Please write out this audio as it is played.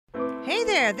Hey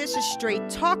there, this is Straight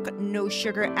Talk, No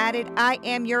Sugar Added. I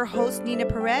am your host, Nina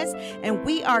Perez, and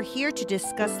we are here to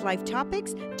discuss life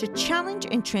topics to challenge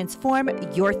and transform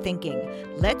your thinking.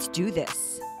 Let's do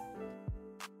this.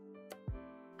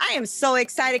 I am so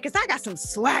excited because I got some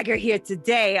swagger here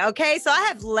today, okay? So I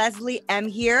have Leslie Ehm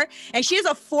here, and she is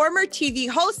a former TV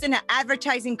host and an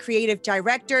advertising creative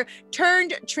director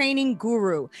turned training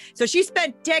guru. So she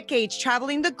spent decades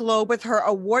traveling the globe with her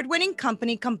award-winning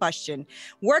company, Combustion,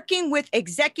 working with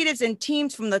executives and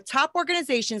teams from the top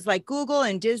organizations like Google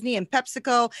and Disney and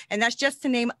Pepsico, and that's just to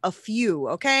name a few,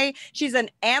 okay? She's an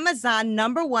Amazon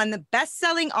 #1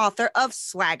 best-selling author of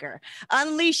Swagger.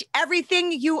 Unleash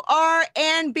everything you are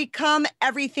and become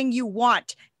everything you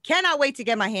want. Cannot wait to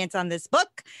get my hands on this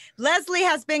book. Leslie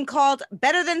has been called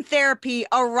better than therapy,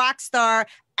 a rock star,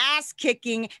 ass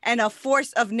kicking, and a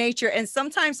force of nature, and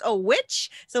sometimes a witch.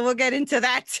 So we'll get into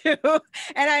that too.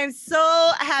 And I am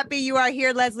so happy you are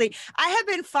here, Leslie. I have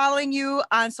been following you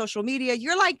on social media.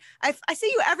 You're like, I see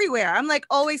you everywhere. I'm like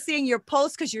always seeing your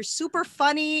posts because you're super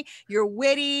funny, you're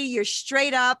witty, you're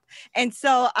straight up. And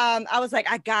so I was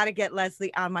like, I gotta get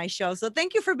Leslie on my show. So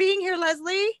thank you for being here,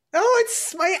 Leslie. Oh,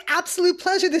 it's my absolute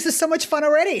pleasure. This is so much fun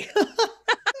already.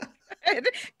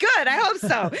 Good. I hope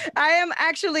so. I am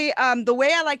actually, the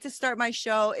way I like to start my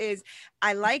show is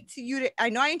I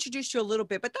know I introduced you a little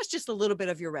bit, but that's just a little bit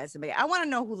of your resume. I want to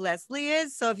know who Leslie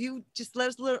is. So if you just let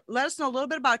us know a little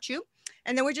bit about you,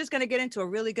 and then we're just going to get into a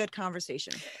really good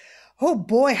conversation. Oh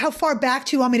boy. How far back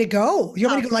do you want me to go? You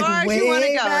want me to go like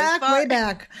way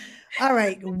back? All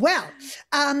right. Well,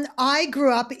 I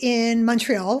grew up in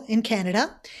Montreal in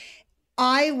Canada.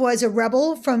 I was a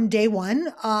rebel from day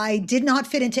one. I did not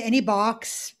fit into any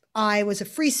box. I was a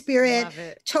free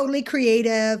spirit, totally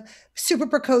creative, super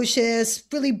precocious,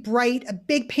 really bright, a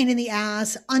big pain in the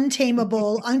ass,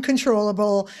 untamable,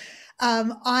 uncontrollable.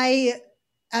 I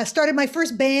started my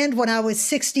first band when I was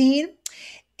 16,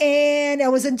 and I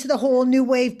was into the whole new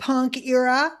wave punk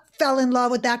era, fell in love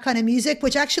with that kind of music,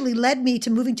 which actually led me to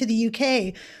moving to the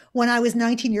UK when I was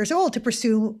 19 years old to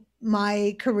pursue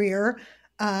my career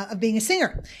of being a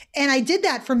singer. And I did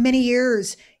that for many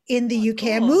years in the UK.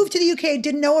 Cool. I moved to the UK,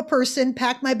 didn't know a person,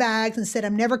 packed my bags and said,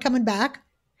 I'm never coming back.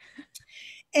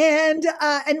 And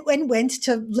went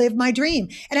to live my dream.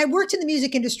 And I worked in the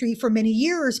music industry for many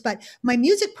years, but my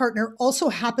music partner also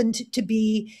happened to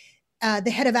be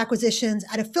the head of acquisitions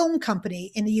at a film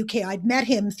company in the UK. I'd met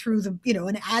him through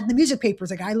an ad in the music papers,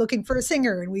 a guy looking for a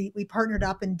singer, and we partnered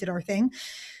up and did our thing.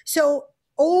 So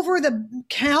over the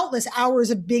countless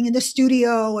hours of being in the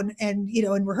studio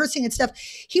and rehearsing and stuff,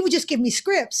 he would just give me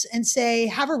scripts and say,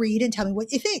 have a read and tell me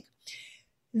what you think.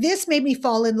 This made me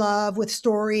fall in love with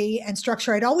story and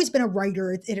structure. I'd always been a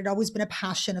writer. It had always been a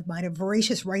passion of mine, a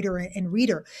voracious writer and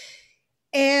reader.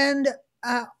 And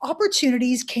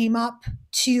opportunities came up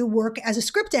to work as a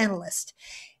script analyst.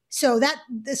 So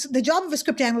the job of a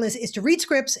script analyst is to read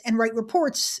scripts and write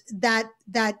reports that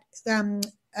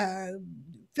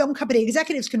film company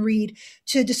executives can read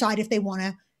to decide if they want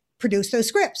to produce those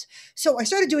scripts. So I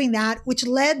started doing that, which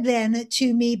led then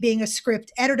to me being a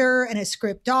script editor and a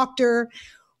script doctor,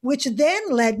 which then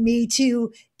led me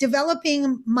to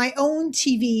developing my own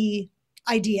TV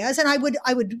ideas. And I would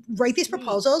write these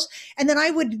proposals, and then I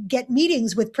would get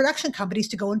meetings with production companies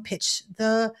to go and pitch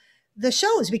the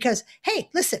shows, because, hey,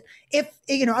 listen, if,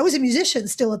 I was a musician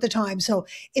still at the time. So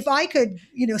if I could,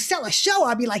 sell a show,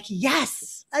 I'd be like,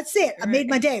 yes, that's it. I made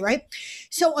my day. Right.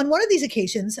 So on one of these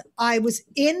occasions, I was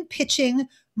in pitching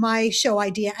my show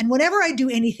idea. And whenever I do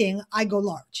anything, I go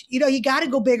large. You got to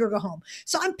go big or go home.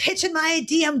 So I'm pitching my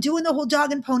idea. I'm doing the whole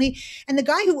dog and pony. And the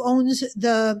guy who owns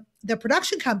the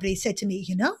production company said to me,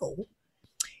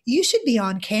 you should be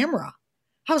on camera.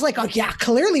 I was like, oh yeah,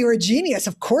 clearly you're a genius.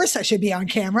 Of course I should be on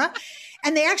camera.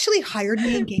 And they actually hired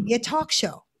me and gave me a talk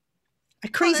show.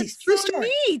 Crazy. True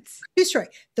story. Neat. True story.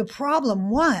 The problem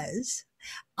was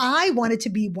I wanted to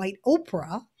be White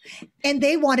Oprah and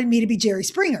they wanted me to be Jerry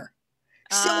Springer.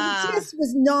 So this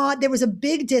was not, there was a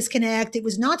big disconnect. It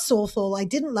was not soulful. I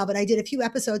didn't love it. I did a few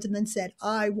episodes and then said,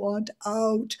 I want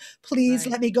out. Please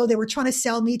let me go. They were trying to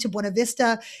sell me to Buena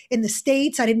Vista in the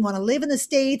States. I didn't want to live in the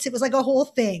States. It was like a whole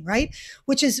thing, right?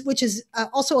 Which is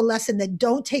also a lesson that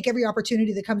don't take every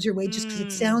opportunity that comes your way just because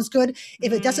it sounds good.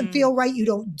 If it doesn't feel right, you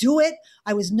don't do it.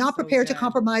 I was not prepared to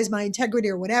compromise my integrity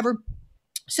or whatever.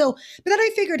 So, but then I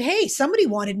figured, hey, somebody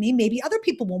wanted me. Maybe other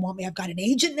people will want me. I've got an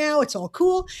agent now. It's all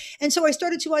cool. And so I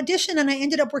started to audition, and I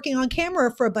ended up working on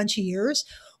camera for a bunch of years,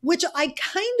 which I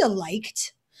kind of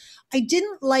liked. I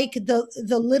didn't like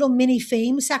the little mini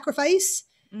fame sacrifice.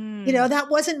 That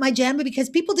wasn't my jam, because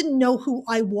people didn't know who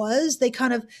I was. They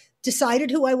kind of decided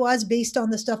who I was based on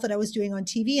the stuff that I was doing on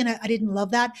TV. And I didn't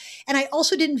love that. And I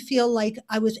also didn't feel like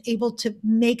I was able to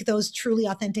make those truly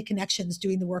authentic connections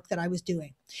doing the work that I was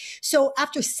doing. So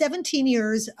after 17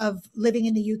 years of living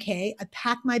in the UK, I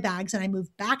packed my bags and I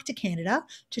moved back to Canada,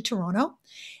 to Toronto,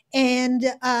 and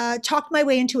talked my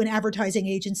way into an advertising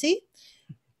agency.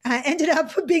 I ended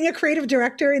up being a creative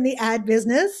director in the ad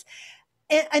business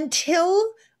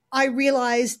until I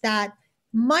realized that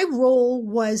my role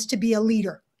was to be a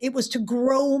leader. It was to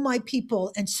grow my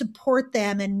people and support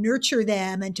them and nurture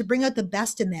them and to bring out the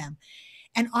best in them.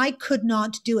 And I could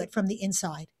not do it from the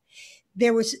inside.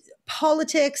 There was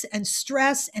politics and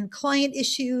stress and client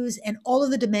issues and all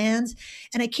of the demands.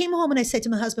 And I came home and I said to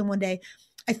my husband one day,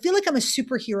 I feel like I'm a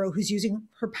superhero who's using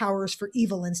her powers for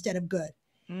evil instead of good.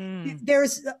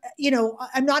 There's,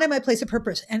 I'm not in my place of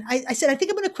purpose. And I said, I think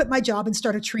I'm going to quit my job and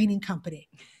start a training company.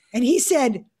 And he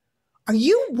said, Are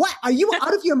you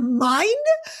out of your mind?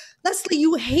 Leslie,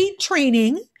 you hate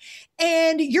training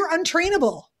and you're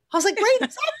untrainable. I was like, right,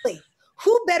 exactly.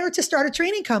 Who better to start a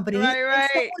training company than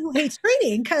someone who hates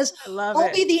training? Because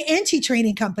I'll be the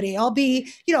anti-training company.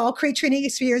 I'll create training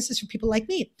experiences for people like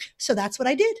me. So that's what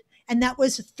I did. And that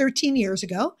was 13 years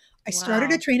ago. I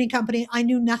started a training company. I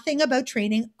knew nothing about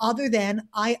training other than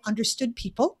I understood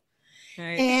people.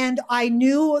 Right. And I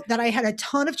knew that I had a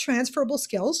ton of transferable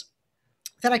skills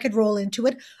that I could roll into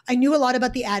it. I knew a lot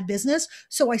about the ad business.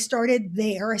 So I started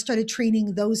there. I started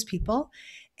training those people.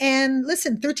 And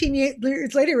listen, 13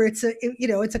 years later, it's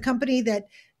a company that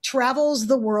travels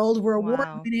the world. We're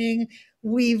award-winning.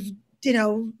 We've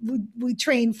we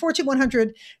train Fortune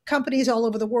 100 companies all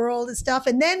over the world and stuff.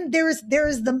 And then there's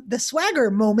the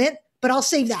swagger moment, but I'll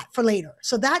save that for later.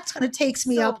 So that kind of takes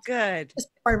me up. Good.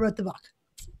 Just before I wrote the book.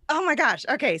 Oh my gosh.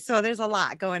 Okay. So there's a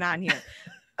lot going on here.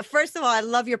 First of all, I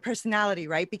love your personality,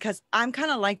 right? Because I'm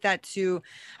kind of like that too.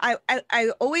 I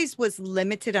always was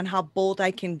limited on how bold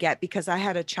I can get because I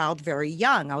had a child very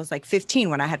young. I was like 15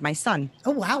 when I had my son.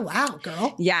 Oh, wow,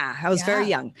 girl. Yeah, I was very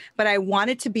young, but I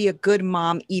wanted to be a good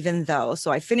mom even though. So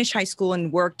I finished high school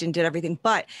and worked and did everything.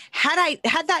 But had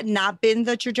that not been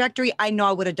the trajectory, I know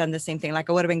I would have done the same thing. Like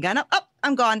I would have been gone, oh,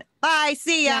 I'm gone. Bye.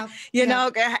 See ya.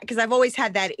 Because I've always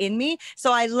had that in me.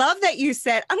 So I love that you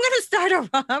said, I'm going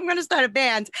to start a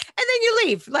band. And then you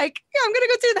leave like, I'm going to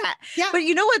go do that. Yeah. But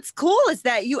you know, what's cool is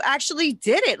that you actually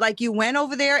did it. Like you went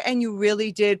over there and you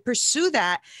really did pursue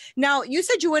that. Now you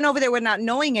said you went over there with not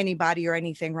knowing anybody or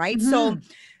anything, right? Mm-hmm.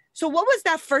 So what was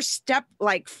that first step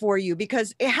like for you?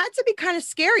 Because it had to be kind of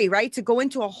scary, right? To go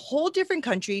into a whole different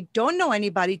country, don't know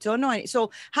anybody,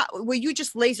 So how were you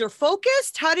just laser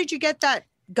focused? How did you get that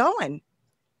going?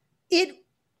 It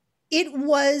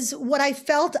was what I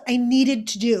felt I needed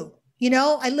to do.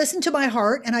 I listened to my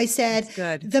heart and I said,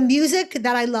 the music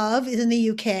that I love is in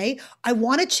the UK. I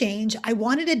want to change. I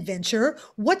want an adventure.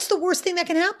 What's the worst thing that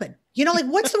can happen?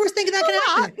 What's the worst thing that can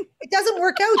happen? It doesn't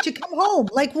work out. You come home.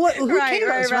 Like what? Who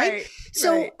cares, right?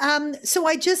 So,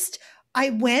 I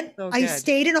went, I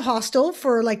stayed in a hostel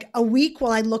for like a week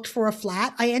while I looked for a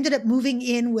flat. I ended up moving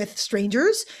in with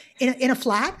strangers in a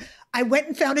flat. I went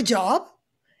and found a job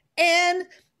and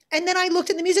then I looked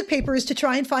in the music papers to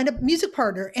try and find a music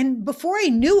partner. And before I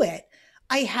knew it,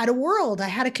 I had a world, I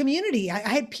had a community, I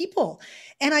had people,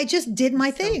 and I just did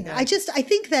my thing. I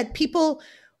think that people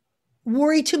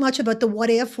worry too much about the what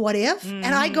if, and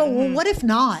I go, well, what if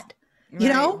not?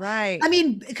 Right. I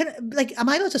mean, am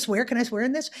I allowed to swear? Can I swear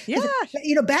in this? Yeah.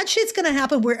 Bad shit's going to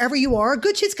happen wherever you are.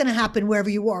 Good shit's going to happen wherever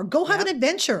you are. Go have an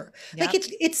adventure. Yep. Like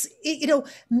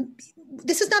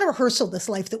this is not a rehearsal, this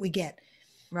life that we get.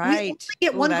 Right. We only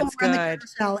get one go around the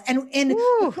carousel. And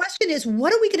the question is,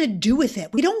 what are we going to do with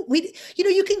it?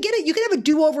 You can get it. You can have a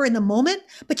do-over in the moment,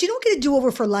 but you don't get a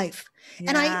do-over for life.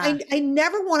 Yeah. And I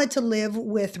never wanted to live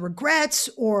with regrets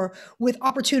or with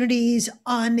opportunities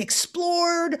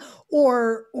unexplored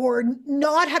or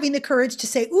not having the courage to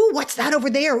say, ooh, what's that over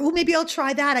there? Ooh, maybe I'll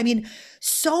try that. I mean,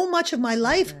 so much of my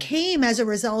life came as a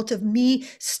result of me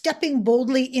stepping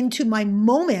boldly into my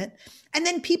moment and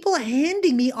then people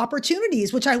handing me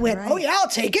opportunities, which I went, oh yeah, I'll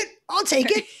take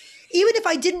it. Even if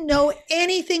I didn't know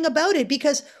anything about it,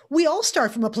 because we all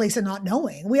start from a place of not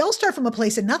knowing. We all start from a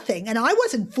place of nothing. And I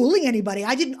wasn't fooling anybody.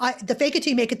 The fake it till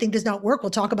you make it thing does not work.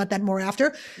 We'll talk about that more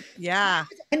after. Yeah.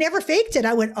 I never faked it.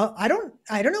 I went, I don't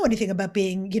know anything about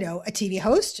being, a TV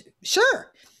host.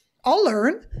 Sure. I'll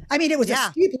learn. I mean, it was a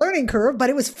steep learning curve, but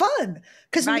it was fun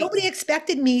because nobody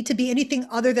expected me to be anything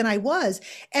other than I was.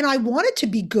 And I wanted to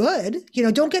be good.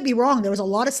 Don't get me wrong. There was a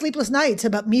lot of sleepless nights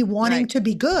about me wanting to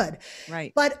be good.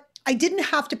 Right. But I didn't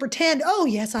have to pretend, oh,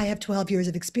 yes, I have 12 years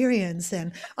of experience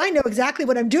and I know exactly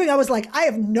what I'm doing. I was like, I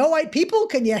have no idea. People,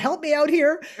 can you help me out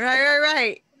here?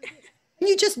 Right. And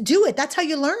you just do it. That's how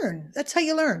you learn. That's how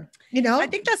you learn, you I know?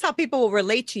 think that's how people will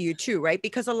relate to you too, right?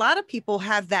 Because a lot of people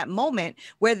have that moment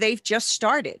where they've just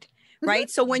started, Mhm. right?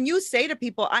 So when you say to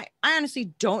people, I honestly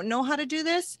don't know how to do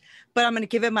this, but I'm going to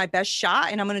give it my best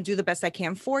shot and I'm going to do the best I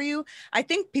can for you. I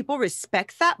think people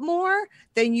respect that more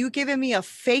than you giving me a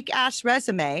fake ass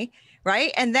resume,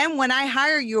 right? And then when I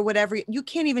hire you or whatever, you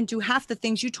can't even do half the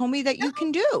things you told me that No, you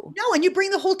can do. no, and you bring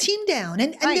the whole team down.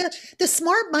 And Right. the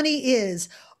smart money is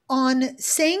on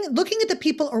saying, looking at the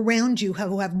people around you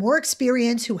who have more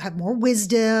experience, who have more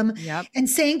wisdom, Yep. and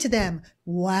saying to them,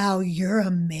 wow, you're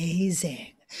amazing.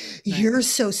 Right. You're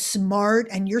so smart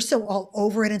and you're so all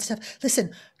over it and stuff.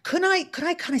 Listen, could I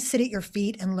kind of sit at your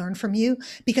feet and learn from you?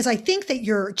 Because I think that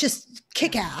you're just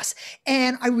kick Yeah. ass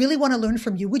and I really want to learn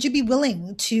from you. Would you be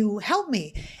willing to help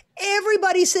me?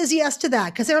 Everybody says yes to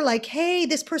that because they're like, hey,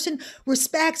 this person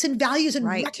respects and values and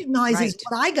Right. recognizes Right.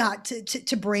 what I got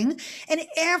to bring. And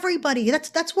everybody,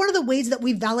 that's one of the ways that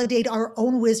we validate our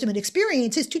own wisdom and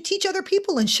experience is to teach other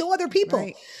people and show other people.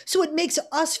 Right. So it makes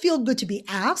us feel good to be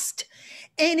asked.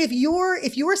 And if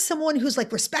you're someone who's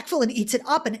like respectful and eats it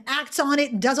up and acts on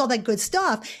it and does all that good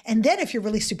stuff, and then if you're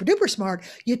really super duper smart,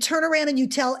 you turn around and you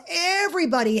tell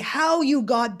everybody how you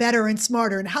got better and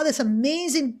smarter and how this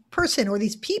amazing person or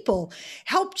these people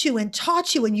helped you and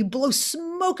taught you, and you blow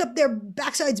smoke up their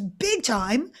backsides big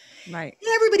time, Right.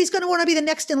 everybody's going to want to be the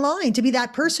next in line to be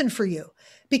that person for you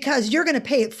because you're going to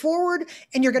pay it forward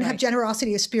and you're going to have Right.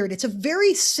 generosity of spirit. It's a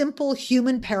very simple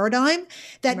human paradigm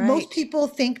that most Right. people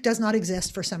think does not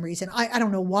exist for some reason. I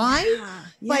don't know why, Yeah.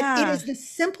 but it Yeah. is the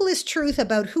simplest truth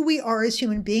about who we are as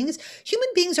human beings. Human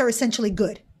beings are essentially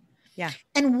good. Yeah.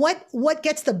 And what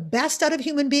gets the best out of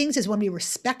human beings is when we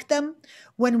respect them,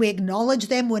 when we acknowledge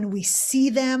them, when we see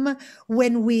them,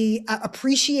 when we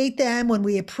appreciate them, when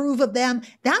we approve of them.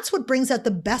 That's what brings out the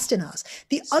best in us.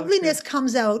 The So true. ugliness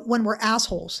comes out when we're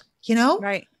assholes, you know?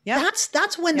 Right. Yep.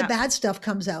 That's when the Yep. bad stuff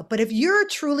comes out. But if you're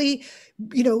truly,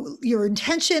 your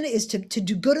intention is to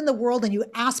do good in the world and you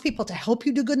ask people to help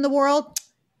you do good in the world,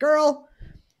 girl,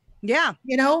 Yeah.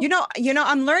 you know?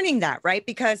 I'm learning that, right?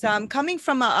 Because coming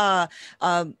from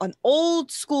an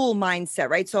old school mindset,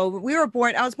 right? So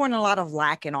I was born in a lot of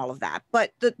lack and all of that.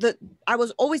 But I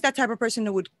was always that type of person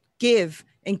who would give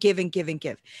and give and give and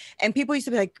give. And people used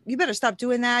to be like, you better stop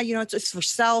doing that. It's for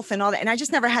self and all that. And I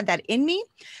just never had that in me.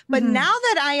 But Mhm. now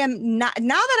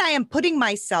that I am putting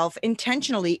myself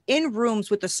intentionally in rooms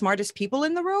with the smartest people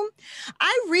in the room,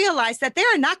 I realize that they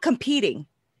are not competing.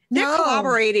 They're No.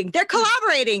 collaborating. They're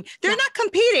collaborating. They're Yeah. not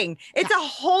competing. It's a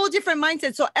whole different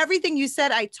mindset. So everything you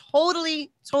said, I totally,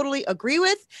 totally agree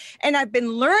with. And I've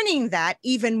been learning that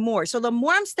even more. So the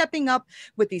more I'm stepping up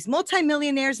with these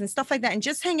multimillionaires and stuff like that, and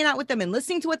just hanging out with them and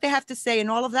listening to what they have to say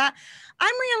and all of that,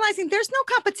 I'm realizing there's no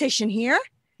competition here.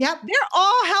 Yep. They're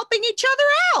all helping each other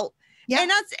out. Yep.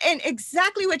 And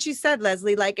exactly what you said,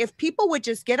 Leslie, like if people would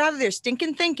just get out of their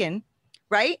stinking thinking,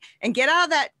 right? And get out of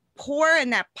that poor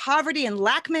and that poverty and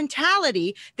lack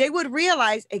mentality, they would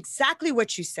realize exactly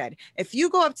what you said. If you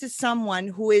go up to someone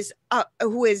who is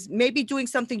maybe doing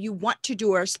something you want to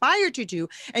do or aspire to do,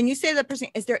 and you say to the person,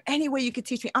 is there any way you could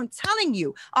teach me? I'm telling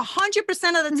you,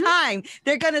 100% of the time,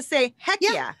 they're going to say, heck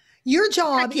yeah. Your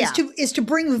job Heck is to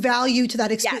bring value to that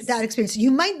Yes. that experience.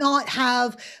 You might not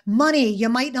have money, you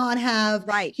might not have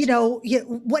Right.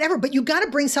 whatever, but you got to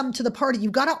bring something to the party.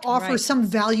 You got to offer Right. some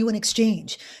value in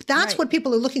exchange. That's Right. what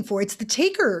people are looking for. It's the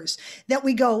takers that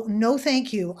we go, no,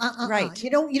 thank you. Right. You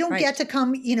don't Right. get to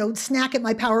come, snack at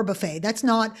my power buffet. That's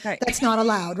not Right. that's not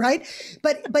allowed, right?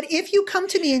 But if you come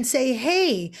to me and say,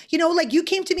 hey, like you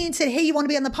came to me and said, hey, you want to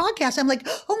be on the podcast? I'm like,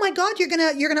 oh my God, you're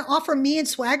gonna offer me and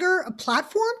Swagger a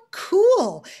platform?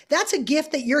 Cool. That's a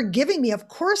gift that you're giving me. Of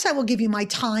course, I will give you my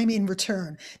time in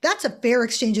return. That's a fair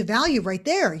exchange of value right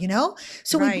there,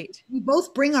 So Right. we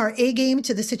both bring our A game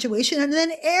to the situation, and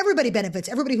then everybody benefits.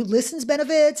 Everybody who listens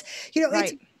benefits.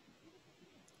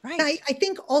 Right. I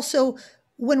think also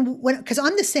when because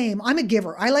I'm the same, I'm a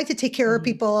giver. I like to take care of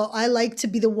people. I like to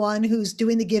be the one who's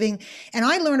doing the giving. And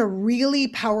I learned a really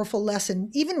powerful lesson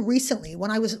even recently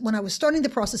when I was starting the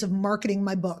process of marketing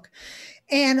my book.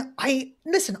 And I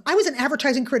was an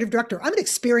advertising creative director. I'm an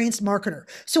experienced marketer.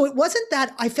 So it wasn't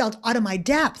that I felt out of my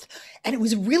depth. And it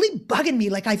was really bugging me.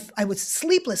 Like I was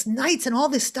sleepless nights and all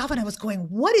this stuff. And I was going,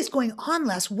 what is going on,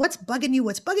 Les? What's bugging you?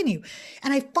 What's bugging you?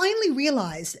 And I finally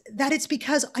realized that it's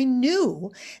because I knew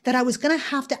that I was going to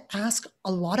have to ask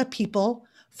a lot of people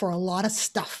for a lot of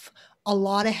stuff, a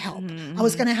lot of help. I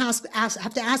was Mm-hmm. going to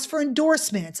have to ask for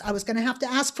endorsements. I was going to have to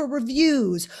ask for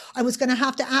reviews. I was going to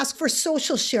have to ask for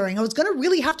social sharing. I was going to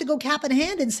really have to go cap in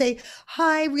hand and say,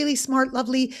 hi, really smart,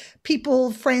 lovely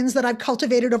people, friends that I've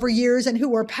cultivated over years and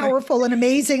who are powerful and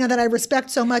amazing and that I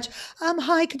respect so much.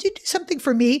 Hi, could you do something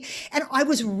for me? And I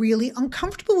was really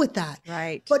uncomfortable with that.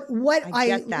 Right. But what I I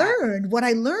get that.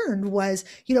 learned was,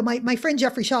 my friend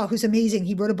Jeffrey Shaw, who's amazing,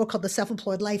 he wrote a book called The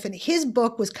Self-Employed Life, and his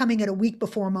book was coming out a week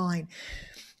before mine.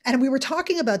 And we were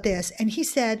talking about this, and he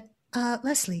said,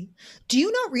 Leslie, do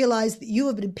you not realize that you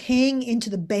have been paying into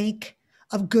the bank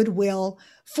of goodwill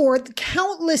for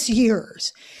countless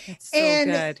years? That's so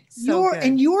And good. So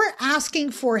good. you're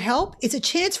asking for help. It's a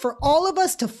chance for all of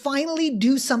us to finally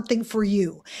do something for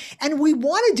you. And we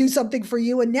want to do something for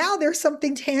you. And now there's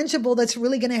something tangible that's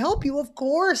really going to help you. Of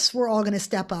course, we're all going to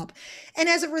step up. And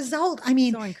as a result, I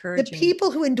mean, So the encouraging.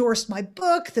 people who endorsed my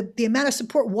book, the amount of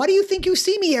support, why do you think you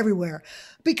see me everywhere?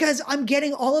 Because I'm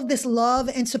getting all of this love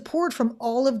and support from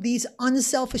all of these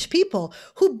unselfish people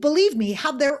who, believe me,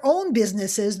 have their own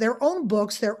businesses, their own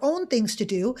books, their own things to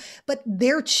do, but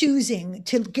they're choosing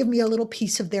to give me a little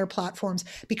piece of their platforms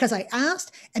because I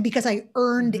asked and because I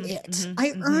earned it.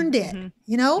 I earned it,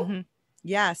 you know?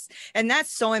 Yes. And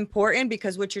that's so important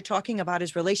because what you're talking about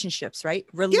is relationships, right?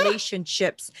 Yeah.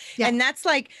 Relationships. Yeah. And that's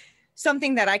like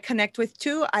something that I connect with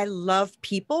too. I love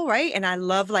people, right? And I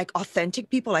love like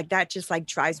authentic people. Like that just like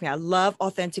drives me. I love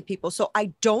authentic people. So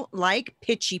I don't like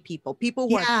pitchy people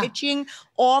who are Yeah. pitching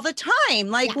all the time.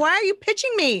 Like, Yeah. why are you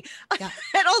pitching me? Yeah.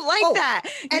 I don't like that.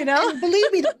 And, You know? and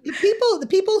believe me, the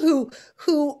people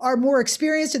who are more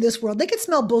experienced in this world, they can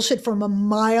smell bullshit from a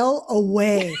mile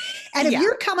away. And if Yeah.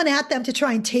 you're coming at them to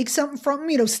try and take something from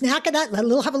them, snack at that,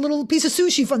 have a little piece of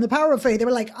sushi from the power buffet, they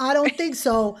were like, I don't think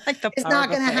so. Like the It's power not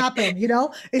going to buffet. happen.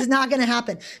 It's not going to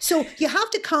happen. So you have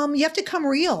to come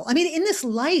real. I mean, in this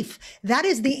life, that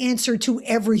is the answer to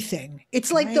everything. It's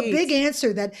like the Right. big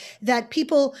answer that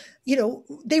people,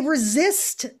 they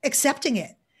resist accepting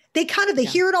it. They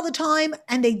hear it all the time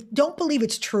and they don't believe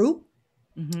it's true.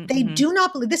 They do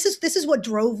not believe this is what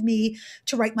drove me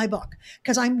to write my book,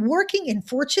 because I'm working in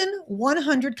Fortune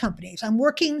 100 companies. I'm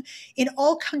working in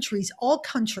all countries, all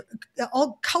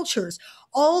cultures,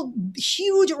 all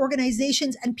huge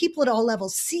organizations and people at all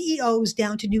levels, CEOs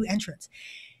down to new entrants.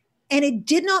 And it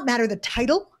did not matter the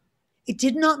title. It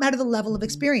did not matter the level of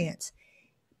experience.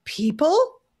 People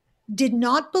did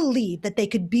not believe that they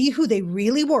could be who they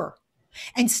really were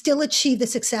and still achieve the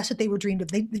success that they were dreamed of.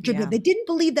 They didn't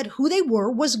believe that who they were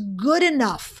was good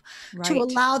enough to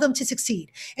allow them to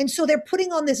succeed. And so they're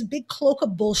putting on this big cloak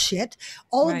of bullshit,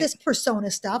 all of this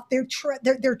persona stuff. Their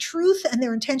truth and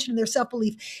their intention and their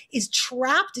self-belief is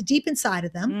trapped deep inside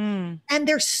of them. And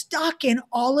they're stuck in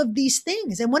all of these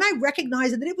things. And when I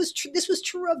recognized that this was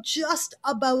true of just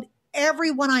about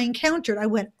everyone I encountered, I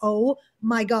went, oh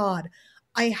my God,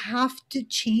 I have to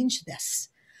change this.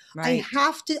 Right.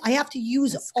 I have to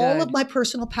use all of my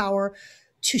personal power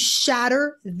to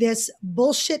shatter this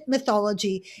bullshit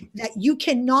mythology that you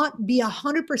cannot be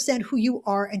 100% who you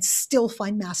are and still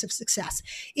find massive success.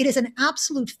 It is an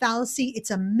absolute fallacy.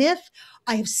 It's a myth.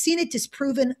 I have seen it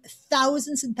disproven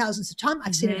thousands and thousands of times.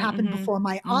 I've seen it happen before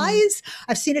my eyes.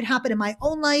 I've seen it happen in my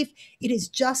own life. It is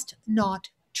just not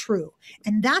true.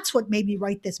 And that's what made me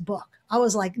write this book. I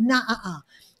was like, nah,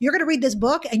 you're going to read this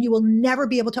book and you will never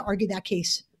be able to argue that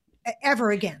case ever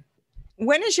again.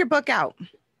 When is your book out?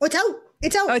 Oh, it's out.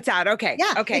 It's out. Oh, it's out. Okay.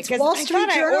 Yeah. Okay. It's Wall Street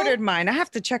Journal. I ordered mine. I have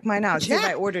to check mine out. See if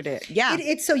I ordered it. Yeah.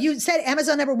 So you said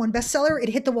Amazon #1 bestseller. It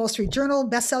hit the Wall Street Journal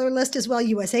bestseller list as well.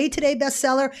 USA Today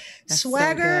bestseller. That's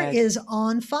Swagger is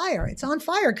on fire. It's on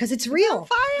fire because it's real.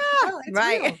 Fire. It's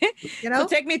right. real, So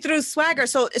take me through Swagger.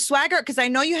 So Swagger, because I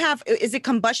know you have, is it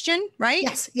Combustion, right?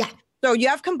 Yes. Yeah. So you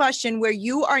have Combustion, where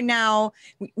you are now.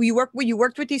 You worked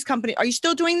with these companies. Are you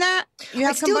still doing that? You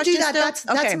have I still do that.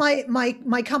 Still? That's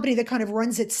my company that kind of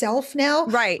runs itself now.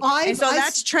 Right. And so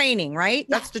that's training, right?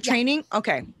 Yeah, That's the training.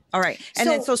 Okay. All right. And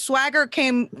then Swagger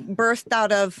birthed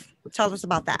out of. Tell us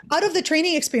about that. Out of the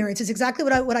training experience is exactly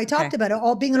what I talked about.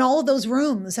 All being in all of those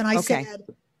rooms, and I said,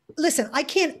 listen, I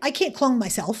can't clone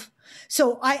myself.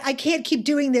 So I can't keep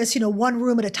doing this, one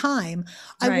room at a time.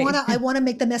 I want to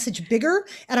make the message bigger,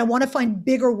 and I want to find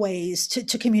bigger ways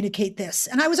to communicate this.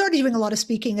 And I was already doing a lot of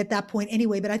speaking at that point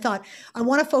anyway, but I thought I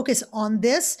want to focus on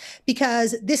this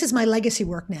because this is my legacy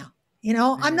work now.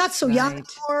 I'm not so young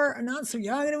anymore. I'm not so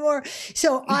young anymore.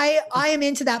 So I am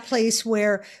into that place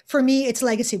where for me, it's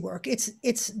legacy work. It's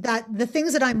that the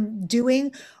things that I'm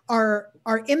doing are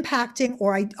impacting,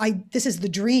 or this is the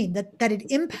dream that it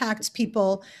impacts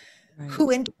people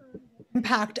who in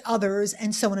impact others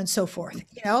and so on and so forth,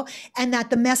 and that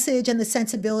the message and the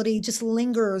sensibility just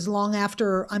lingers long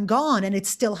after I'm gone and it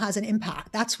still has an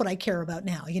impact. That's what I care about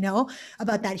now,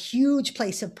 about that huge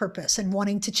place of purpose and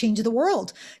wanting to change the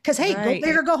world. Because, hey, go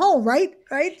big or go home, right?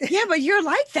 Right. Yeah, but you're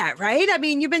like that, right? I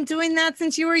mean, you've been doing that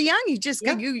since you were young. You just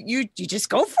you just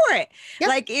go for it. Yep.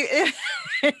 Like I'm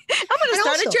going to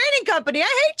start a training company.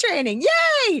 I hate training.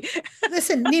 Yay!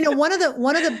 Listen, Nina, one of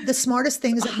the smartest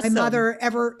things that my mother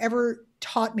ever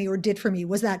taught me or did for me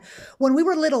was that when we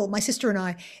were little, my sister and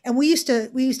I, and we used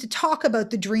to talk about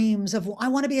the dreams of, I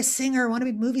want to be a singer, I want to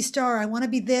be a movie star, I want to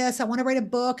be this, I want to write a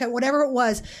book, whatever it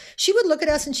was. She would look at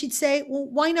us and she'd say, well,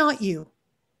 why not you?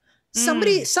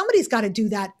 Somebody's got to do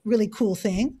that really cool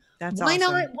thing. That's why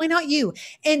awesome. Why not you?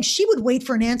 And she would wait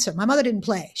for an answer. My mother didn't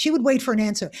play. She would wait for an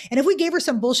answer. And if we gave her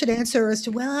some bullshit answer as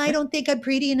to, well, I don't think I'm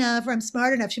pretty enough or I'm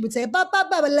smart enough, she would say, but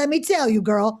let me tell you,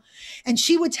 girl. And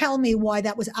she would tell me why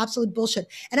that was absolute bullshit.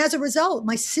 And as a result,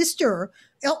 my sister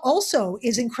also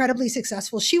is incredibly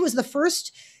successful. She was the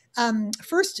first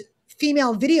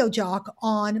female video jock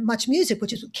on Much Music,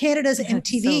 which is Canada's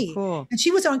MTV. So cool. And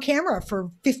she was on camera for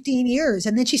 15 years.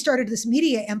 And then she started this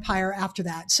media empire after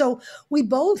that. So we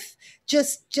both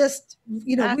just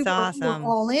we were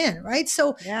all in, right?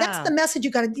 So that's the message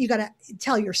you gotta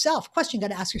tell yourself. Question you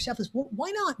gotta ask yourself is, well, why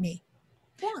not me?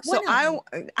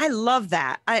 I love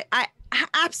that. I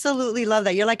absolutely love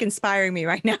that. You're like inspiring me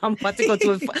right now. I'm about to go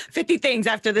to 50 things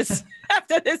after this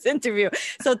interview.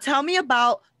 So tell me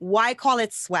about why call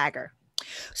it swagger.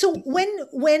 So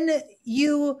when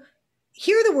you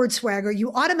hear the word swagger,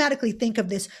 you automatically think of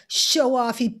this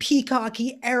show-offy,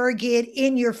 peacocky, arrogant,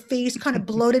 in your face, kind of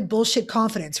bloated bullshit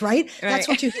confidence, right? That's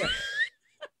what you hear.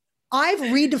 I've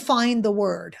redefined the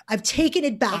word. I've taken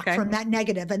it back from that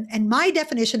negative. And my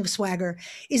definition of swagger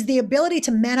is the ability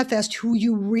to manifest who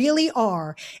you really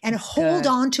are and hold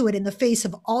on to it in the face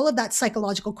of all of that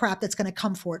psychological crap that's going to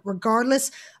come for it,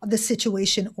 regardless of the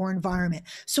situation or environment.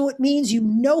 So it means you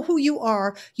know who you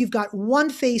are. You've got one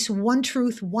face, one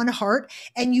truth, one heart,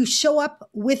 and you show up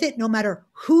with it no matter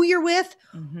who you're with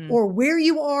or where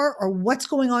you are or what's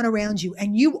going on around you.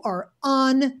 And you are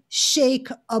unshakable.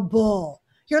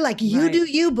 You're like, you do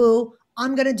you, boo.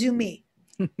 I'm going to do me.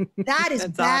 That is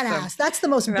badass. Awesome. That's the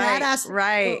most badass.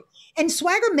 Right. And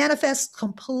swagger manifests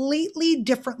completely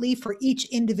differently for each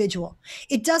individual.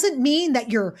 It doesn't mean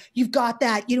that you've got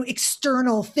that,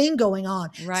 external thing going on.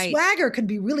 Right. Swagger can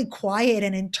be really quiet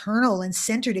and internal and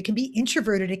centered. It can be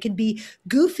introverted. It can be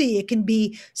goofy. It can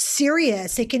be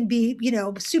serious. It can be,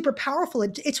 super powerful.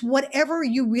 It's whatever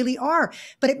you really are.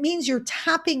 But it means you're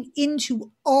tapping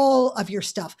into all of your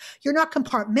stuff. You're not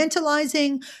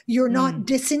compartmentalizing. You're not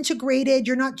disintegrated.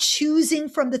 You're not choosing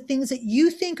from the things that you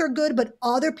think are good, but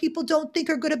other people don't think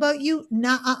are good about you.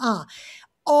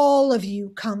 All of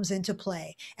you comes into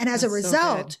play. And as a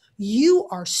result, you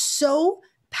are so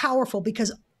powerful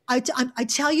because I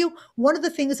tell you, one of the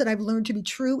things that I've learned to be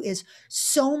true is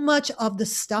so much of the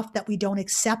stuff that we don't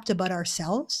accept about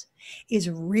ourselves is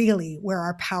really where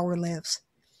our power lives.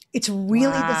 It's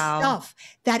really the stuff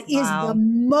that is the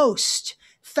most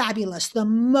fabulous, the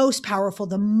most powerful,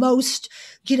 the most,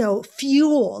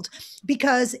 fueled,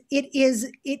 because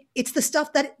it's the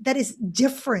stuff that is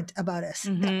different about us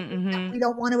that we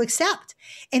don't want to accept.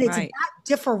 And it's that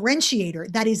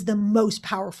differentiator that is the most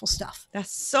powerful stuff.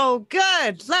 That's so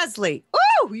good. Leslie.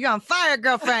 Ooh, you're on fire,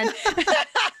 girlfriend.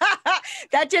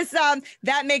 That just,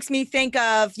 that makes me think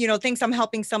of, things I'm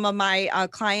helping some of my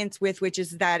clients with, which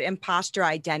is that imposter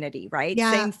identity, right?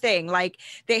 Yeah. Same thing. Like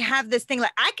they have this thing,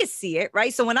 like I could see it,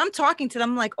 right? So when I'm talking to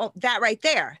them, I'm like, oh, that right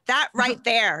there,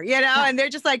 and they're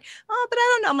just like, oh, but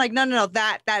I don't know. I'm like, no,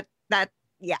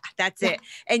 that's it.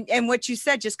 And what you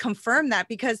said, just confirm that,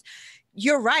 because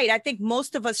you're right. I think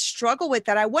most of us struggle with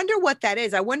that. I wonder what that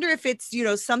is. I wonder if it's,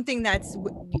 something that's,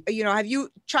 have you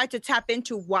tried to tap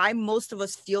into why most of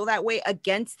us feel that way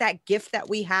against that gift that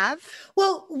we have?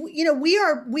 Well,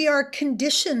 we are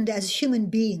conditioned as human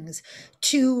beings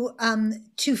to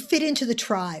fit into the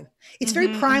tribe. It's very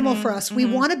primal for us. We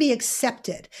want to be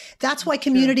accepted. That's why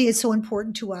community is so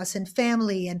important to us, and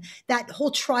family, and that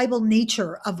whole tribal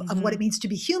nature of what it means to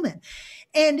be human.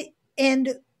 And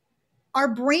our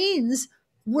brains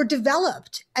were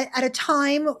developed at a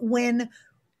time when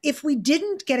if we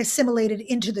didn't get assimilated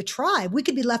into the tribe, we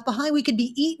could be left behind, we could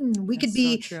be eaten, we could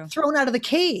be thrown out of the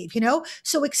cave,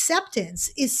 So acceptance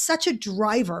is such a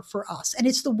driver for us. And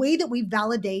it's the way that we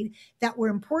validate that we're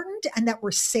important and that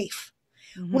we're safe.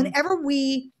 Whenever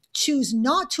we choose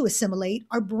not to assimilate,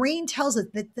 our brain tells us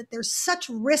that there's such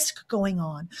risk going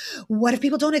on. What if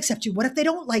people don't accept you? What if they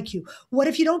don't like you? What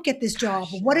if you don't get this job?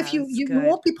 What if you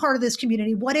won't be part of this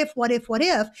community? What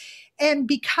if? And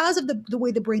because of the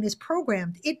way the brain is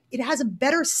programmed, it has a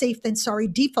better safe than sorry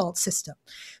default system.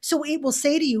 So it will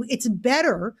say to you, it's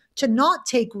better to not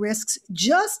take risks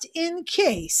just in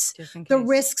case the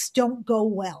risks don't go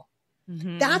well.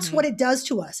 That's what it does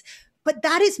to us. But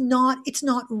that is not, it's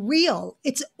not real.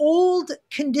 It's old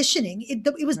conditioning.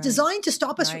 It was designed to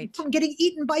stop us from getting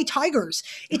eaten by tigers.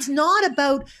 It's not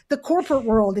about the corporate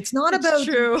world. It's not about,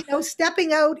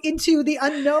 stepping out into the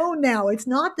unknown now. It's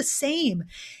not the same.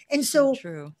 And so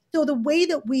the way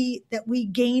that we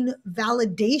gain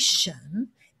validation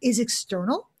is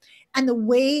external. And the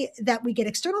way that we get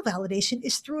external validation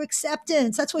is through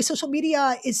acceptance. That's why social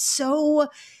media is so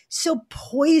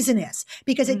poisonous,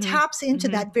 because it taps into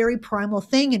that very primal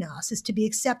thing in us, is to be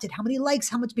accepted. How many likes,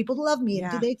 how much people love me,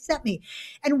 and do they accept me?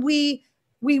 And we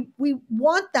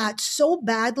want that so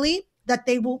badly that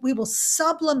we will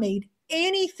sublimate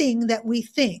anything that we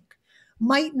think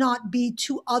might not be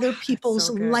to other people's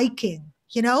liking.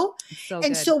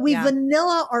 So we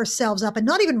vanilla ourselves up, and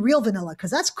not even real vanilla,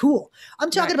 because that's cool. I'm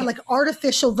talking about like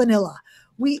artificial vanilla.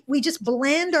 We just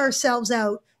bland ourselves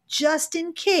out just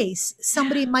in case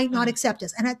somebody might not accept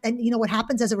us. And you know what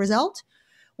happens as a result?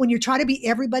 When you try to be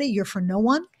everybody, you're for no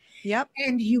one. Yep.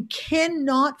 And you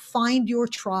cannot find your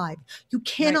tribe. You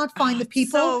cannot find the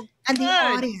people and the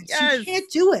audience. Yes. You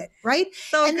can't do it, right?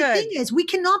 The thing is, we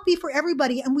cannot be for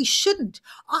everybody, and we shouldn't.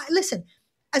 Listen,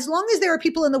 as long as there are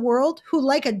people in the world who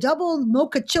like a double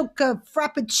mocha choca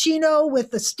frappuccino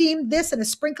with a steamed this and a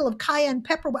sprinkle of cayenne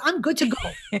pepper, I'm good to go.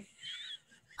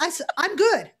 I'm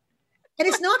good. And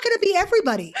it's not going to be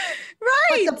everybody.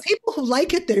 Right. But the people who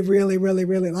like it, they really, really,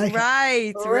 really like it.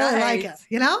 Right. Really like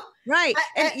it, Right.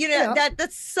 And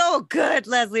that's so good,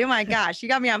 Leslie. Oh my gosh. You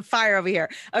got me on fire over here.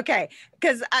 Okay.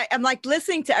 Because I'm like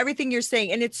listening to everything you're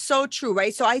saying, and it's so true,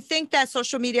 right? So I think that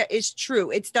social media is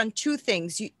true. It's done two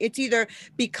things. It's either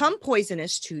become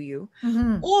poisonous to you,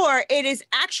 or it has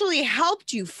actually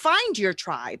helped you find your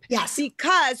tribe. Yes.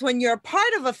 Because when you're a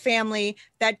part of a family,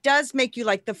 that does make you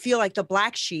feel like the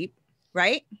black sheep,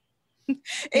 right?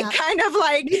 It kind of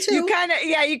like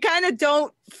you kind of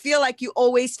don't feel like you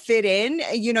always fit in.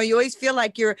 You always feel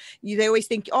like they always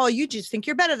think, oh, you just think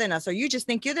you're better than us, or you just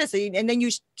think you're this. And then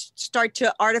you start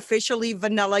to artificially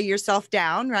vanilla yourself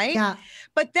down. Right. Yeah.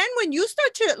 But then when you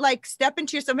start to step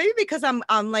into yourself, maybe because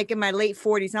I'm like in my late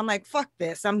 40s, I'm like, fuck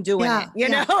this, I'm doing it,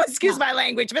 excuse my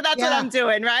language, but that's what I'm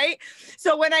doing. Right.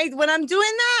 So when I'm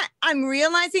doing that, I'm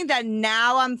realizing that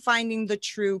now I'm finding the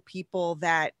true people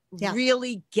that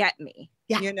really get me.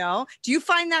 Do you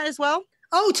find that as well?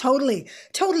 Oh, totally.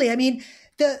 Totally. I mean,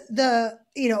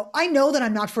 I know that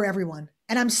I'm not for everyone,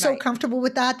 and I'm so comfortable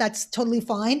with that. That's totally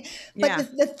fine. But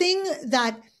the thing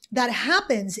that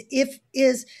happens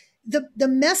is the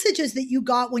messages that you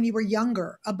got when you were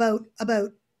younger about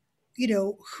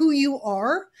who you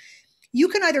are, you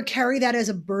can either carry that as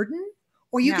a burden,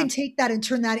 or you can take that and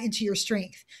turn that into your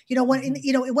strength.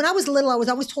 When I was little, I was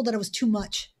always told that I was too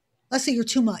much. Let's say you're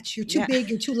too much, you're too big,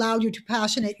 you're too loud, you're too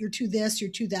passionate, you're too this, you're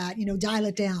too that, dial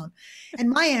it down. And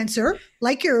my answer,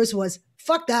 like yours, was,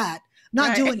 fuck that. I'm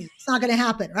not doing it. It's not going to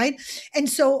happen. Right. And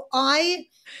so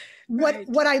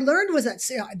what I learned was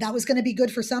that was going to be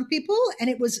good for some people, and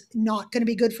it was not going to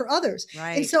be good for others.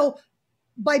 Right. And so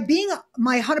by being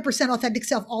my 100% authentic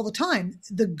self all the time,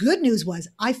 the good news was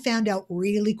I found out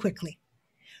really quickly.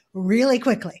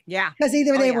 Yeah. Because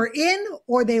either they were in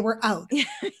or they were out.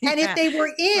 And if they were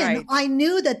in, I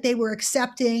knew that they were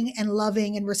accepting and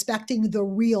loving and respecting the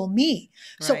real me.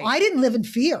 So I didn't live in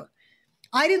fear.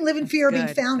 I didn't live in fear of being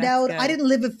found out. Good. I didn't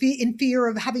live in fear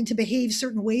of having to behave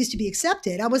certain ways to be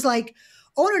accepted. I was like,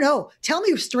 oh, no, tell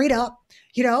me straight up.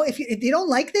 If you don't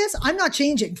like this, I'm not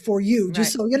changing for you,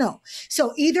 just so you know.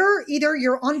 So either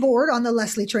you're on board on the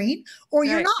Leslie train, or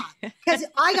you're not. Because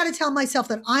I got to tell myself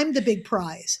that I'm the big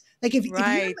prize. Like if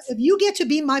you get to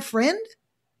be my friend,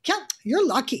 you're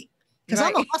lucky, because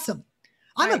I'm awesome.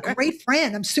 I'm a great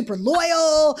friend. I'm super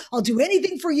loyal. I'll do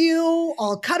anything for you.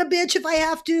 I'll cut a bitch if I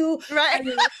have to. Right.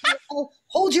 I'll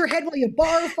hold your head while you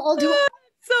barf. I'll do.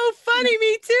 So funny.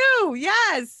 Me too.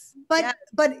 Yes. But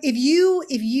if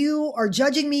you are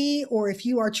judging me, or if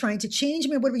you are trying to change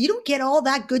me, or whatever, you don't get all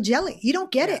that good jelly. You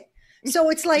don't get it. So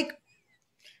it's like,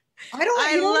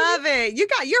 I love it.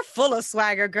 You're full of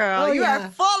swagger, girl. Oh, you are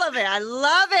full of it. I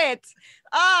love it.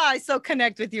 I so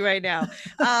connect with you right now.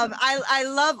 I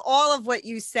love all of what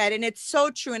you said, and it's so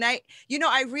true. And I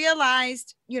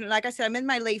realized, like I said, I'm in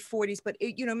my late 40s, but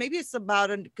maybe it's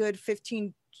about a good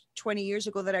 15 20 years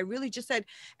ago that I really just said,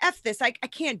 F this, I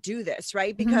can't do this,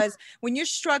 right? Because when you're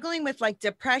struggling with like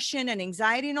depression and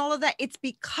anxiety and all of that, it's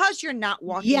because you're not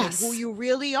walking in who you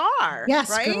really are. Yes,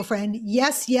 right? girlfriend.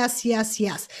 Yes, yes, yes,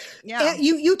 yes. Yeah.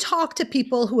 You talk to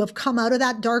people who have come out of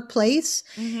that dark place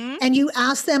and you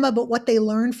ask them about what they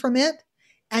learned from it.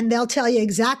 And they'll tell you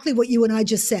exactly what you and I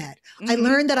just said. I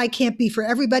learned that I can't be for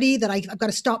everybody, that I've got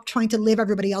to stop trying to live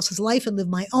everybody else's life and live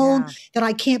my own, that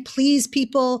I can't please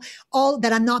people,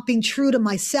 that I'm not being true to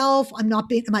myself. I'm not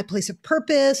being in my place of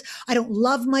purpose. I don't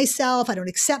love myself. I don't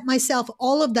accept myself,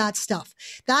 all of that stuff.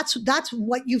 That's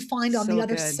what you find on the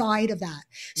other side of that.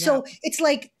 So it's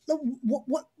like,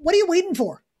 what are you waiting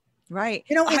for? Right.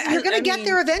 You know, you're going to get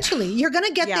there eventually. You're going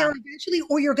to get there eventually,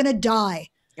 or you're going to die.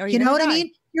 You know what I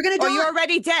mean? You're going to die. Or you're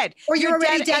already dead. Or you're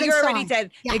already dead. You're already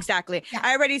dead. Yeah. Exactly. Yeah.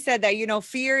 I already said that, you know,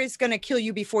 fear is going to kill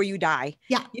you before you die.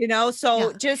 Yeah. You know,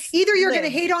 so just either you're going to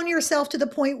hate on yourself to the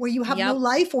point where you have no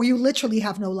life, or you literally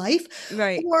have no life.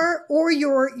 Right. Or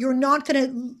you're not going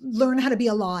to learn how to be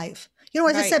alive. You know,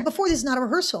 as I said before, this is not a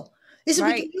rehearsal. This is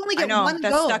you only get one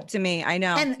That go. Stuck to me. I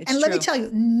know. And let me tell you,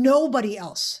 nobody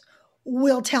else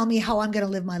will tell me how I'm going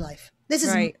to live my life. This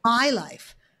is my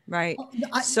life. Right.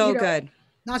 So good.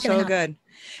 Not going to happen. Good.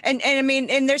 And I mean,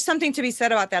 and there's something to be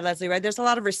said about that, Leslie, right? There's a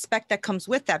lot of respect that comes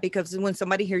with that, because when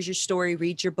somebody hears your story,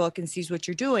 reads your book, and sees what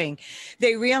you're doing,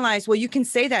 they realize, well, you can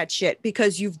say that shit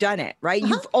because you've done it, right?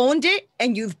 You've owned it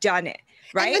and you've done it.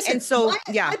 Right. And, listen, so,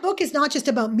 my book is not just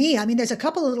about me. I mean, there's a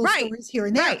couple of little stories here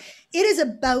and there. Right. It is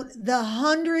about the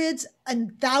hundreds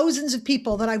and thousands of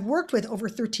people that I've worked with over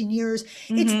 13 years.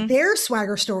 It's their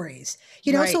swagger stories,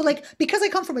 you know? So like, because I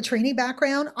come from a training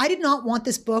background, I did not want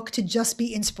this book to just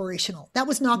be inspirational. That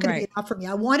was not going to be enough for me.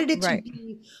 I wanted it to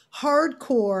be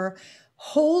hardcore,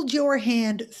 hold your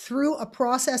hand through a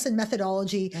process and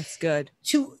methodology. That's good.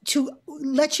 To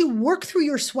let you work through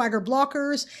your swagger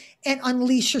blockers and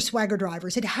unleash your swagger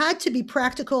drivers. It had to be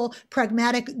practical,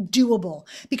 pragmatic, doable.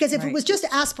 Because if it was just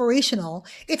aspirational,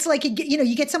 it's like,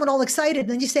 you get someone all excited and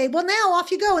then you say, well, now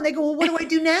off you go. And they go, well, what do I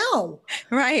do now?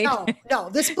 Right. No,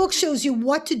 this book shows you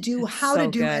what to do, how to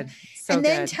do it. And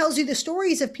then tells you the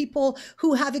stories of people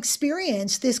who have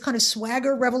experienced this kind of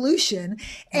swagger revolution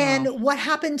and what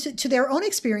happened to their own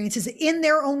experiences in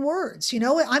their own words. You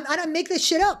know, I don't make this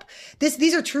shit up.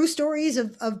 These are true stories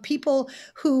of people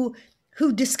who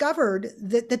discovered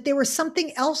that there was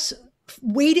something else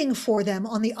waiting for them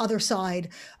on the other side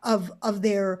of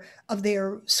their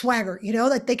swagger, you know,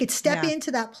 that they could step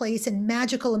into that place and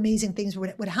magical, amazing things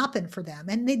would happen for them.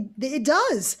 And it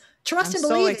does. Trust and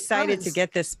believe. I'm so excited to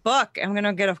get this book. I'm going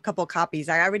to get a couple copies.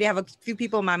 I already have a few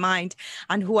people in my mind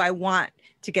on who I want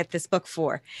to get this book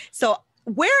for. So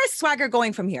where is swagger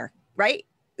going from here? Right?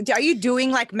 Are you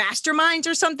doing like masterminds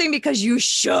or something? Because you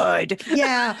should.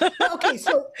 Yeah. Okay.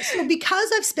 So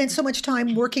because I've spent so much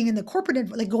time working in the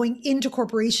corporate, like going into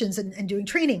corporations and doing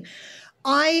training,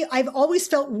 I've always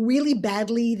felt really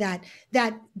badly that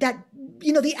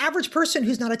the average person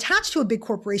who's not attached to a big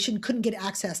corporation couldn't get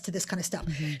access to this kind of stuff.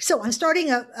 So I'm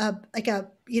starting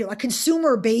a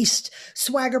consumer-based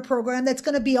swagger program that's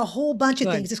going to be a whole bunch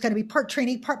of things. It's going to be part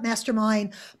training, part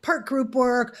mastermind, part group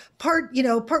work, part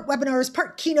webinars,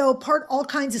 part keynote, part all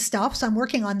kinds of stuff. So I'm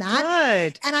working on that.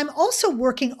 Good. And I'm also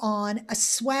working on a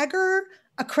swagger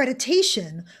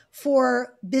accreditation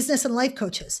for business and life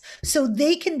coaches, so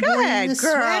they can bring the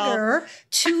swagger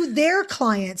to their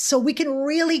clients, so we can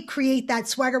really create that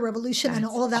swagger revolution and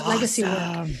all of that legacy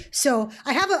work. So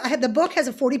the book has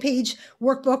a 40-page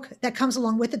workbook that comes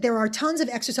along with it. There are tons of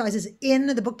exercises in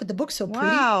the book, but the book's so pretty.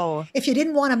 Wow. If you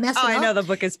didn't want to mess it up. I know the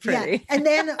book is pretty. Yeah. And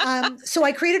then, so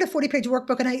I created a 40-page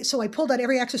workbook, and I pulled out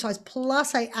every exercise,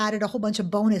 plus I added a whole bunch of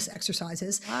bonus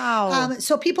exercises. Wow.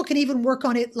 So people can even work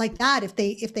on it like that if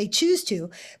they choose to.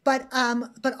 But I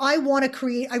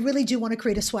really do want to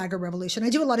create a swagger revolution. I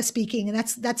do a lot of speaking, and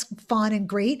that's fun and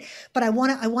great, but I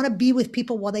want to be with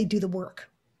people while they do the work.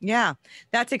 Yeah,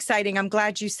 that's exciting. I'm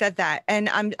glad you said that. And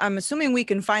I'm assuming we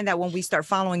can find that when we start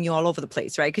following you all over the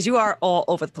place, right? Because you are all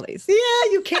over the place. Yeah,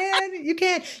 you can. You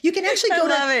can actually go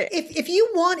to,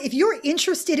 if you're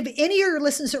interested, if any of your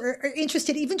listeners are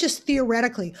interested, even just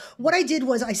theoretically, what I did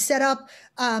was I set up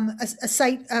a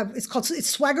site, it's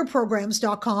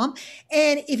swaggerprograms.com.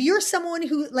 And if you're someone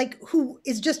who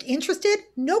is just interested,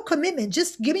 no commitment,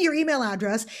 just give me your email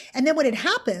address. And then when it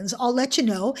happens, I'll let you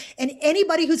know. And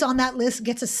anybody who's on that list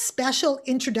gets a special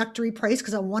introductory price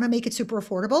because I want to make it super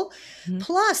affordable.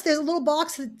 Plus, there's a little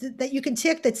box that you can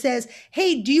tick that says,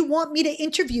 hey, do you want me to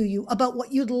interview you about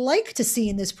what you'd like to see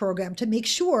in this program to make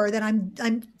sure that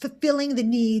I'm fulfilling the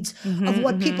needs of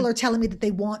what people are telling me that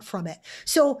they want from it.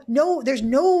 So no, there's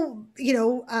no,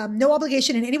 no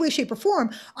obligation in any way, shape, or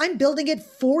form. I'm building it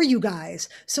for you guys.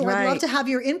 So I'd love to have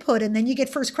your input, and then you get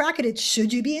first crack at it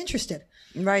should you be interested.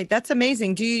 Right. That's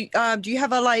amazing. Do you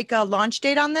have a launch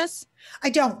date on this? I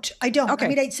don't. Okay. I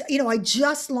mean, I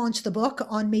just launched the book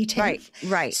on May 10th.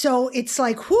 Right. So it's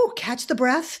like, whoo, catch the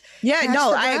breath. Yeah,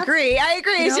 no, I agree.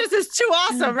 It's too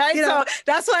awesome, right? So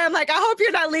that's why I'm like, I hope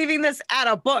you're not leaving this at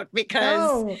a book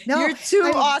because you're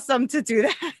too awesome to do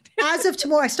that. As of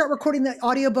tomorrow, I start recording the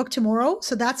audiobook tomorrow.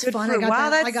 So that's fun.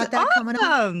 I got that coming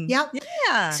up. Yep.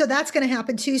 Yeah. So that's going to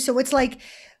happen too. So it's like,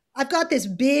 I've got these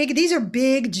are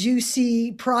big,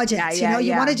 juicy projects, you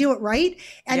want to do it right.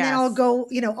 And then I'll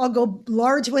go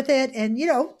large with it and,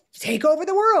 take over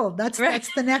the world. That's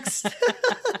the next,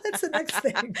 that's the next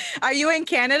thing. Are you in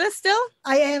Canada still?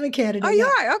 I am in Canada. Oh, you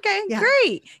are? Okay,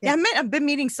 great. Yeah. I've been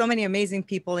meeting so many amazing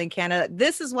people in Canada.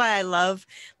 This is why I love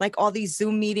like all these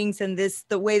Zoom meetings and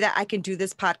the way that I can do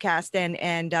this podcast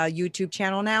and YouTube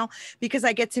channel now, because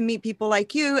I get to meet people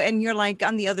like you and you're like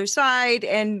on the other side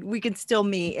and we can still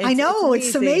meet. I know.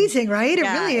 It's amazing, right? It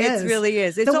really is. It really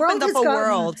is. It's opened up a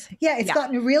world. Yeah.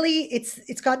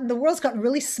 The world's gotten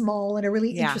really small in a really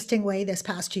interesting way this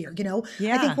past year.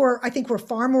 I think we're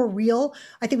far more real.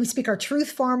 I think we speak our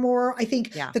truth far more. I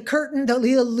think the curtain, the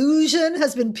illusion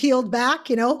has been peeled back.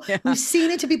 We've seen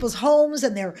into people's homes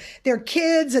and their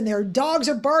kids and their dogs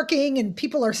are barking and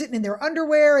people are sitting in their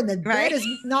underwear and the bed is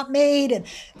not made and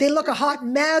they look a hot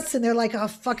mess and they're like, oh,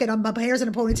 fuck it, my hair's in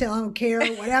a ponytail, I don't care,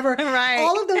 whatever. Right.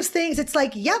 All of those things. It's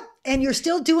like, yep. And you're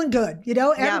still doing good.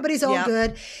 Everybody's all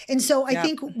good. And so I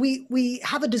think we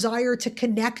have a desire to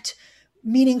connect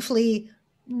meaningfully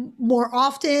more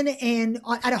often and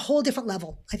at a whole different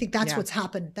level. I think that's what's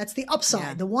happened. That's the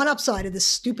upside, the one upside of this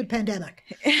stupid pandemic.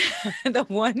 the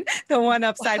one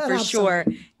upside for sure.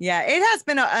 Yeah, it has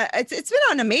been it's been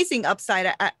an amazing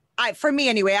upside. For me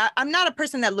anyway. I'm not a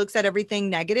person that looks at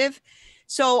everything negative.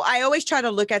 So I always try to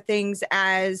look at things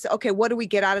as, okay, what do we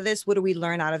get out of this? What do we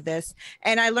learn out of this?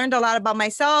 And I learned a lot about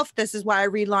myself. This is why I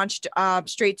relaunched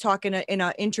Straight Talk in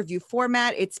an interview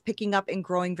format. It's picking up and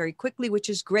growing very quickly, which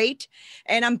is great.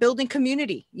 And I'm building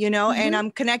community, and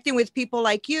I'm connecting with people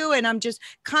like you. And I'm just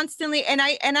constantly, and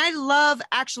I love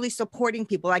actually supporting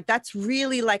people. Like that's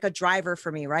really like a driver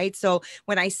for me, right? So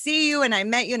when I see you and I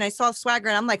met you and I saw Swagger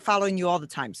and I'm like following you all the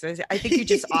time. So I think you're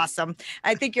just awesome.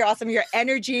 I think you're awesome. Your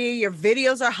energy, your videos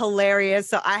are hilarious.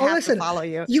 So I have to follow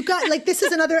you. You got this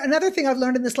is another thing I've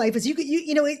learned in this life is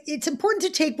it's important to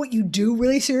take what you do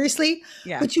really seriously,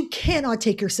 but you cannot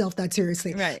take yourself that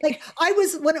seriously. Right. Like I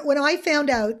was when I found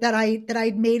out that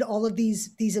I'd made all of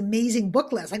these amazing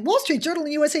book lists, like Wall Street Journal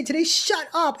and USA Today, shut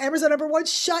up. Amazon #1,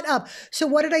 shut up. So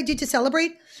what did I do to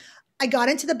celebrate? I got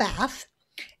into the bath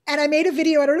and I made a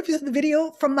video. I don't know if you saw the video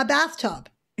from my bathtub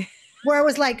where I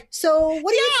was like, so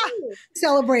what do you do to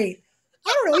celebrate?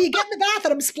 I don't know. You get in the bath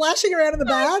and I'm splashing around in the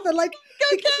bath and like,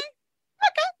 okay.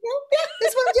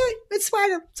 That's what I'm doing. It's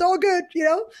Swagger. It's all good,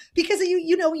 because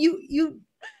you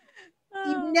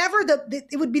never,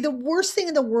 it would be the worst thing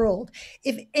in the world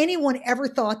if anyone ever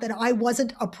thought that I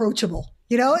wasn't approachable.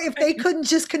 If they couldn't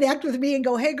just connect with me and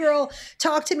go, hey girl,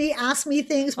 talk to me, ask me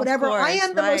things, whatever. Course, I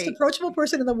am the most approachable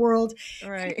person in the world.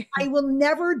 Right. I will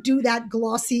never do that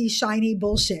glossy, shiny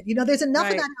bullshit. There's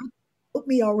enough of that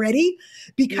me already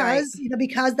because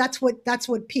because that's what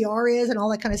PR is and all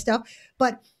that kind of stuff.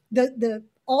 But the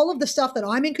all of the stuff that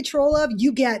I'm in control of,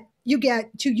 you get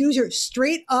to use your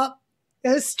straight up,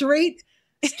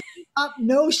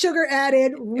 no sugar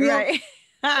added, real. Right.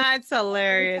 It's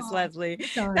hilarious, Leslie.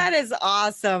 That is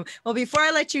awesome. Well, before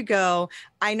I let you go,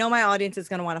 I know my audience is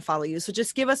going to want to follow you. So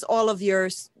just give us all of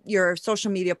your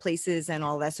social media places and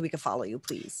all that so we can follow you,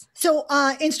 please. So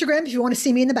Instagram, if you want to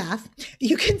see me in the bath,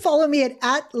 you can follow me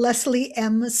at Leslie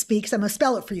M Speaks. I'm going to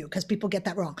spell it for you because people get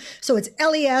that wrong. So it's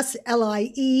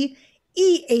LESLIEEHM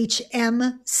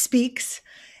Speaks.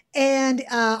 And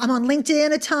I'm on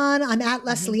LinkedIn a ton. I'm at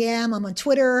Leslie M. I'm on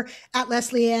Twitter at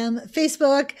Leslie M.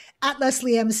 Facebook at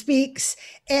Leslie M Speaks.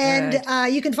 And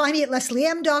you can find me at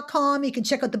lesliem.com. You can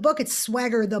check out the book. It's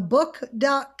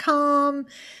swaggerthebook.com.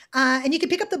 And you can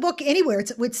pick up the book anywhere.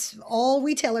 It's all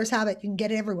retailers have it. You can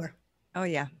get it everywhere. Oh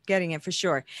yeah, getting it for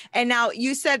sure. And now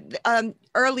you said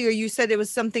earlier, you said it was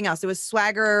something else. It was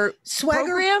programs?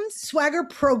 Programs.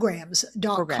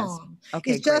 swaggerprograms.com.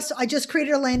 Okay, It's great. just, I just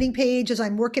created a landing page as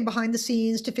I'm working behind the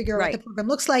scenes to figure out what the Right. program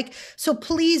looks like. So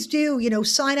please do,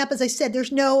 sign up. As I said,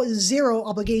 there's no zero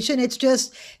obligation. It's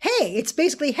just, hey, it's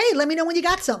basically, hey, let me know when you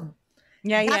got something.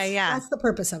 Yeah, yeah, That's yeah. that's the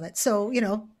purpose of it. So,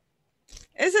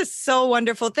 This is so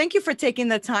wonderful. Thank you for taking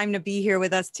the time to be here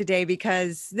with us today,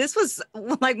 because this was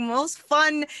like most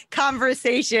fun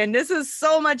conversation. This is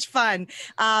so much fun.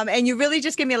 And you really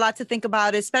just gave me a lot to think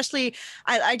about, especially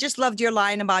I just loved your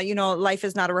line about, life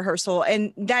is not a rehearsal.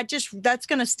 And that's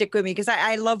going to stick with me, because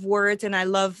I love words and I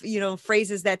love,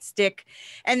 phrases that stick.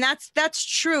 And that's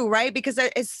true, right? Because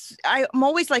I'm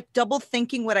always like double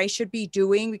thinking what I should be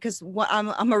doing, because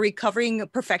I'm a recovering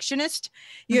perfectionist,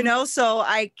 so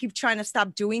I keep trying to stop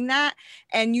doing that.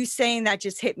 And you saying that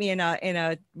just hit me in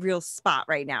a real spot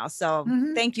right now. So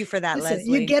thank you for that, listen,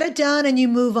 Leslie. you get it done and you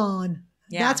move on.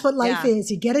 Yeah, That's what life yeah. is.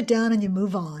 You get it done and you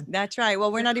move on. That's right.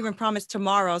 Well, we're not even promised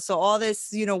tomorrow. So all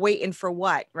this, waiting for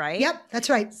what, right? Yep, that's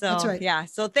right. So, That's right. yeah.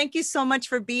 So thank you so much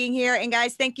for being here. And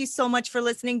guys, thank you so much for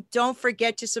listening. Don't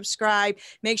forget to subscribe.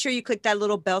 Make sure you click that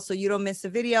little bell so you don't miss a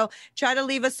video. Try to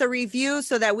leave us a review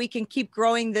so that we can keep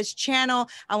growing this channel.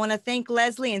 I want to thank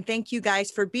Leslie and thank you guys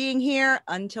for being here.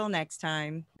 Until next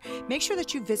time. Make sure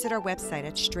that you visit our website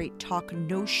at Straight Talk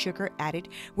No Sugar Added,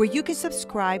 where you can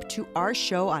subscribe to our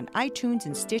show on iTunes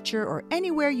and Stitcher or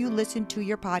anywhere you listen to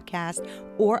your podcast,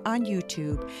 or on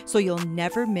YouTube, so you'll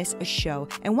never miss a show.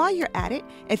 And while you're at it,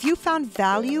 if you found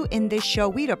value in this show,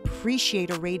 we'd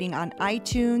appreciate a rating on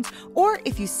iTunes, or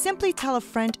if you simply tell a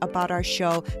friend about our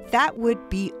show, that would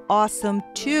be awesome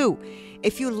too.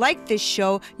 If you like this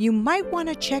show, you might want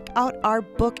to check out our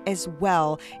book as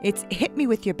well. It's Hit Me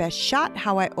With Your Best Shot,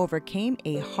 How I Overcame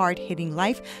a Hard-Hitting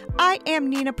Life. I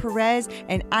am Nina Perez,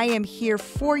 and I am here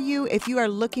for you. If you are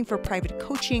looking for private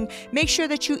coaching, make sure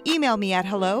that you email me at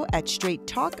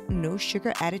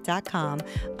hello@straighttalknosugaradded.com.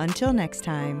 Until next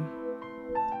time.